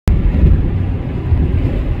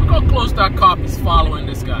that cop is following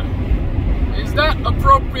this guy. Is that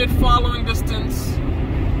appropriate following distance,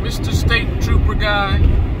 Mr. State Trooper guy?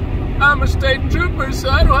 I'm a state trooper,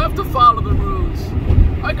 so I don't have to follow the rules.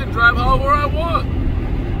 I can drive however I want.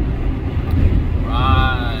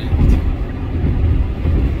 Right.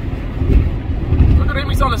 Look at him,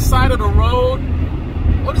 he's on the side of the road.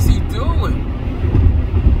 What is he doing?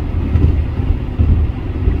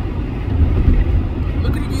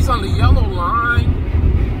 Look at him, he's on the yellow line.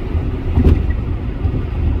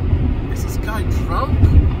 Is this guy drunk?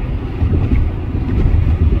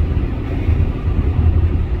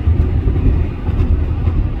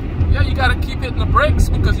 Yeah, you gotta keep hitting the brakes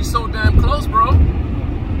because he's so damn close, bro.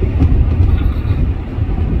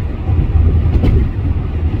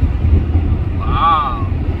 Wow.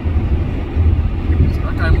 So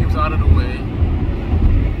that guy moves out of the way.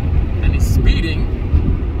 And he's speeding.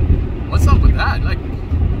 What's up with that? Like,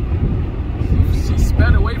 he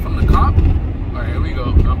sped away from the cop? Alright, here we go.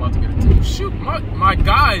 I'm about to get it to. Shoot, my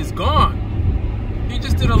guy is gone. He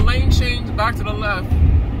just did a lane change back to the left.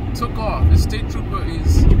 Took off. This state trooper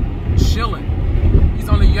is chilling. He's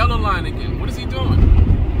on the yellow line again. What is he doing?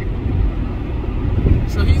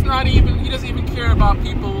 So he doesn't even care about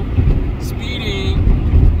people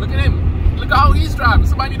speeding. Look at him. Look how he's driving.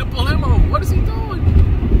 Somebody need to pull him over. What is he doing?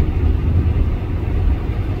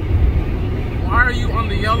 Why are you on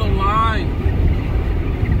the yellow line?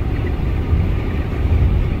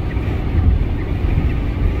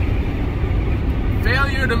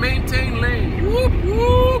 Failure to maintain lane. Whoop,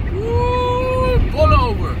 whoop, whoop. Pull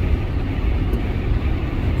over.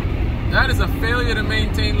 That is a failure to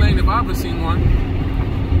maintain lane if I've ever seen one.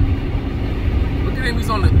 Look at him, he's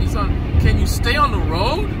on, can you stay on the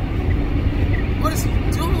road? What is he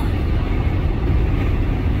doing?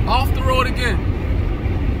 Off the road again.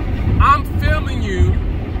 I'm filming you,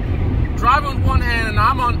 driving with one hand, and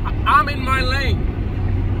I'm in my lane.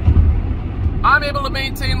 I'm able to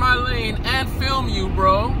maintain my lane and film you,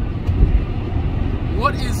 bro.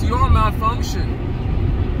 What is your malfunction?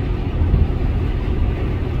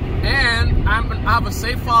 And I have a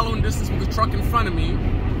safe following distance with the truck in front of me.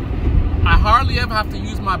 I hardly ever have to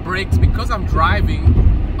use my brakes because I'm driving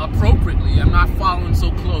appropriately. I'm not following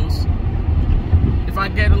so close. If I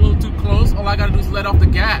get a little too close, all I gotta do is let off the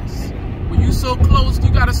gas. When you're so close,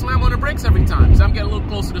 you gotta slam on the brakes every time. So I'm getting a little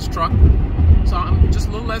closer to this truck. So I'm just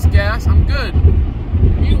a little less gas, I'm good.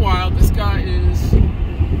 Meanwhile, this guy is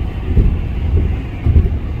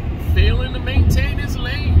failing to maintain his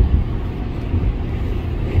lane.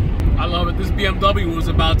 I love it. This BMW was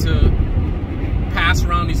about to pass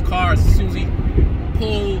around these cars. As soon as he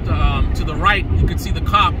pulled to the right, you could see the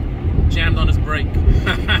cop jammed on his brake.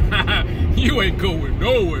 You ain't going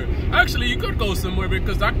nowhere. Actually, you could go somewhere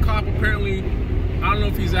because that cop apparently, I don't know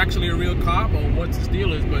if he's actually a real cop or what his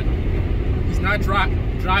deal is, but he's not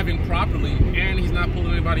driving properly and he's not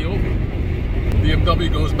pulling anybody over. BMW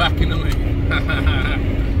goes back in the lane.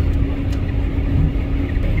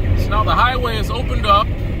 So now the highway is opened up.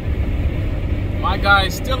 My guy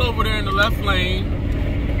is still over there in the left lane,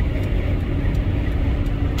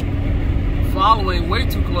 following way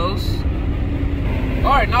too close. All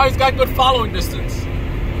right, now he's got good following distance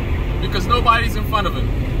because nobody's in front of him.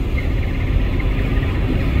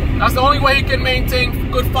 That's the only way he can maintain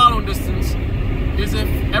good following distance is if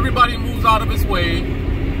everybody moves out of his way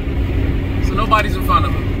so nobody's in front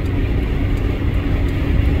of him.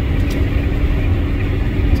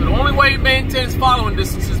 So the only way he maintains following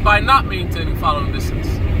distance is by not maintaining following distance.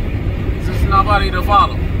 There's nobody to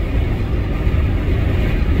follow.